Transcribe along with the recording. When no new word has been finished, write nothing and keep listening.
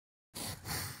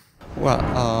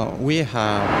Well, we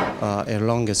have a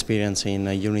long experience in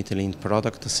unit-linked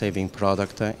product, saving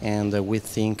product, and we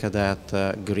think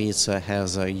that Greece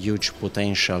has a huge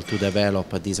potential to develop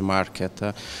this market,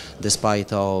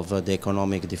 despite of the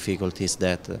economic difficulties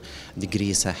that the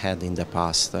Greece had in the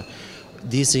past.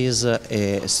 This is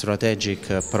a strategic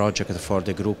project for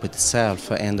the group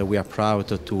itself, and we are proud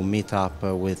to meet up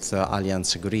with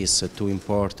Allianz Greece to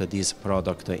import this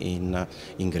product in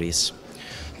Greece.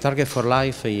 Target for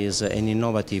Life is an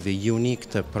innovative, unique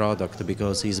product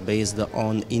because it's based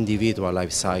on individual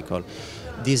life cycle.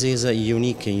 This is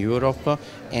unique in Europe,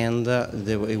 and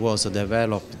it was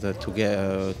developed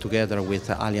together with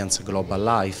Allianz Global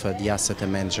Life, the asset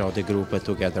manager of the group,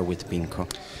 together with Pinco.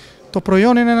 Το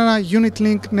προϊόν είναι ένα unit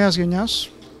link νέας γενιάς,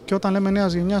 και όταν λέμε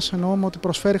νέας γενιάς εννοούμε ότι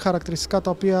προσφέρει χαρακτηριστικά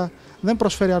τα οποία δεν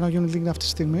προσφέρει άλλο unit link αυτή τη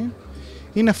στιγμή.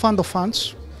 Είναι fund of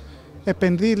funds,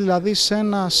 επενδύει δηλαδή σε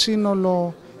ένα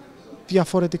σύνολο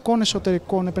διαφορετικών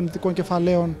εσωτερικών επενδυτικών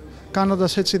κεφαλαίων,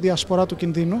 κάνοντας έτσι διασπορά του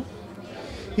κινδύνου.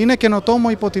 Είναι καινοτόμο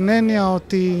υπό την έννοια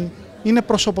ότι είναι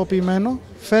προσωποποιημένο,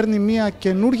 φέρνει μια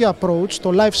καινούργια approach,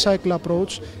 το life cycle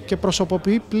approach, και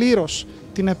προσωποποιεί πλήρως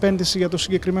την επένδυση για το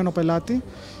συγκεκριμένο πελάτη,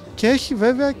 και έχει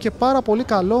βέβαια και πάρα πολύ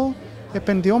καλό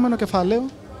επενδυόμενο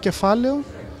κεφάλαιο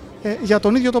για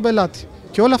τον ίδιο τον πελάτη.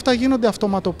 Και όλα αυτά γίνονται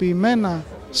αυτοματοποιημένα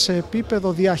σε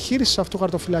επίπεδο διαχείρισης αυτού του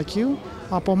χαρτοφυλακίου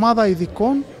από ομάδα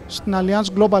ειδικών στην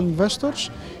Allianz Global Investors,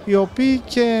 οι οποίοι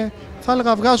και θα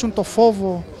έλεγα βγάζουν το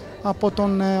φόβο από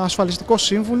τον ασφαλιστικό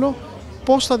σύμβουλο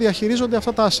πώς θα διαχειρίζονται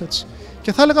αυτά τα assets.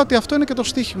 Και θα έλεγα ότι αυτό είναι και το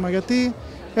στίχημα, γιατί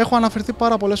έχω αναφερθεί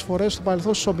πάρα πολλές φορές στο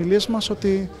παρελθόν στις ομιλίες μας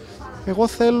ότι εγώ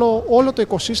θέλω όλο το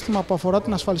οικοσύστημα που αφορά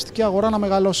την ασφαλιστική αγορά να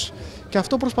μεγαλώσει. Και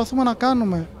αυτό προσπαθούμε να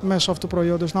κάνουμε μέσω αυτού του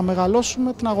προϊόντος, να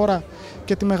μεγαλώσουμε την αγορά.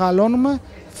 Και τη μεγαλώνουμε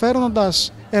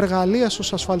φέρνοντας εργαλεία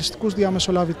στους ασφαλιστικούς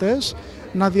διαμεσολαβητές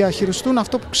να διαχειριστούν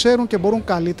αυτό που ξέρουν και μπορούν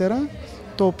καλύτερα,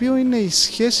 το οποίο είναι η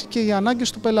σχέση και οι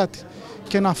ανάγκες του πελάτη.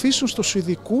 Και να αφήσουν στους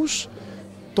ειδικούς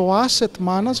το asset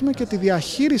management και τη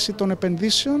διαχείριση των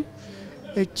επενδύσεων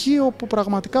εκεί όπου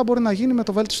πραγματικά μπορεί να γίνει με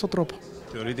το βέλτιστο τρόπο.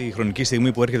 Θεωρείτε η χρονική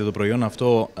στιγμή που έρχεται το προϊόν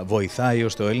αυτό βοηθάει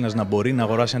ώστε ο Έλληνας να μπορεί να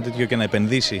αγοράσει ένα τέτοιο και να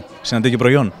επενδύσει σε ένα τέτοιο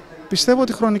προϊόν? Πιστεύω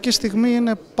ότι η χρονική στιγμή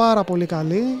είναι πάρα πολύ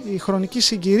καλή, η χρονική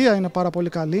συγκυρία είναι πάρα πολύ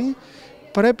καλή.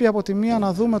 Πρέπει από τη μία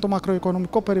να δούμε το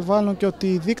μακροοικονομικό περιβάλλον και ότι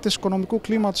οι δείκτες οικονομικού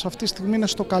κλίματος αυτή τη στιγμή είναι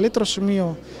στο καλύτερο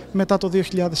σημείο μετά το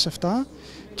 2007.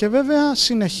 Και βέβαια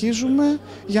συνεχίζουμε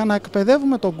για να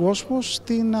εκπαιδεύουμε τον κόσμο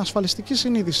στην ασφαλιστική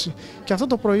συνείδηση. Και αυτό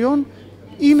το προϊόν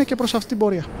είναι και προς αυτή την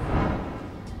πορεία.